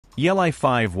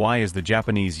ELI5. Why is the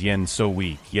Japanese yen so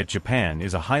weak yet Japan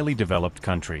is a highly developed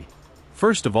country?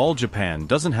 First of all, Japan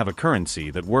doesn't have a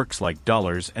currency that works like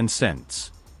dollars and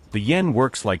cents. The yen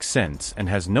works like cents and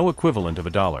has no equivalent of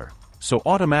a dollar, so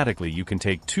automatically you can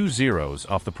take 2 zeros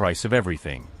off the price of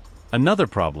everything. Another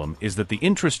problem is that the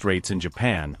interest rates in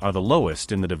Japan are the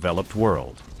lowest in the developed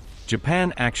world.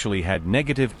 Japan actually had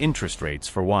negative interest rates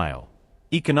for a while.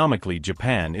 Economically,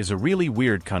 Japan is a really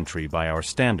weird country by our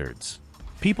standards.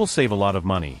 People save a lot of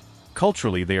money.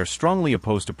 Culturally, they are strongly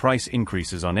opposed to price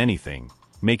increases on anything,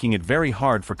 making it very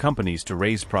hard for companies to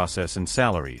raise prices and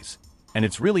salaries, and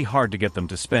it's really hard to get them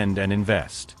to spend and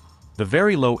invest. The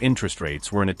very low interest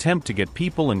rates were an attempt to get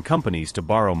people and companies to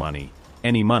borrow money,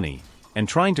 any money, and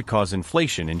trying to cause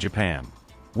inflation in Japan.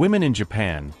 Women in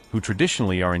Japan, who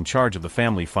traditionally are in charge of the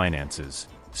family finances,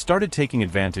 started taking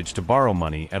advantage to borrow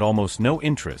money at almost no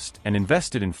interest and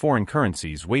invested in foreign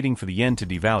currencies, waiting for the yen to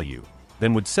devalue,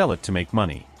 then would sell it to make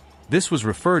money. This was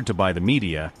referred to by the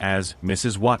media as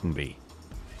Mrs. Watanabe.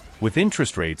 With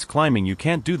interest rates climbing, you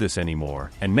can't do this anymore,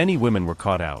 and many women were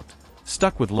caught out,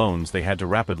 stuck with loans they had to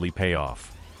rapidly pay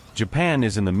off. Japan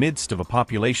is in the midst of a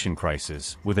population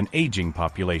crisis with an aging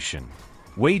population.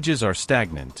 Wages are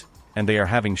stagnant, and they are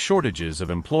having shortages of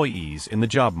employees in the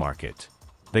job market.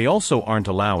 They also aren't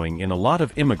allowing in a lot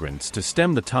of immigrants to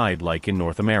stem the tide like in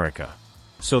North America.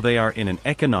 So they are in an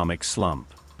economic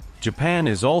slump. Japan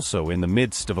is also in the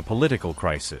midst of a political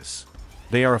crisis.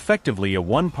 They are effectively a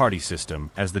one-party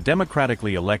system, as the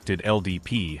democratically elected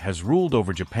LDP has ruled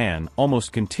over Japan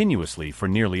almost continuously for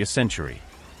nearly a century.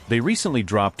 They recently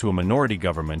dropped to a minority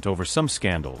government over some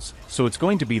scandals, so it's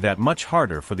going to be that much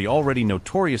harder for the already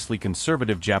notoriously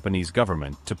conservative Japanese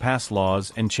government to pass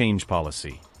laws and change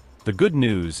policy. The good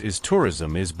news is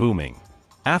tourism is booming.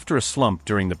 After a slump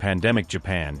during the pandemic,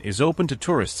 Japan is open to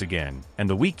tourists again, and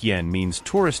the weak yen means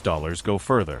tourist dollars go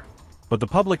further. But the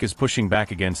public is pushing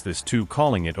back against this too,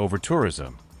 calling it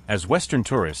over-tourism, as Western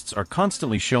tourists are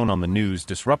constantly shown on the news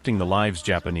disrupting the lives of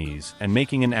Japanese and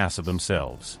making an ass of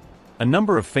themselves. A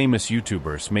number of famous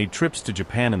YouTubers made trips to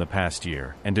Japan in the past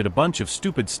year and did a bunch of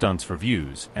stupid stunts for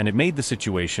views, and it made the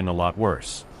situation a lot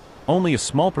worse. Only a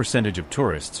small percentage of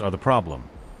tourists are the problem,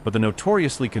 but the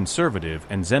notoriously conservative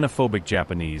and xenophobic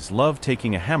Japanese love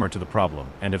taking a hammer to the problem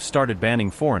and have started banning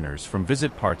foreigners from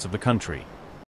visit parts of the country.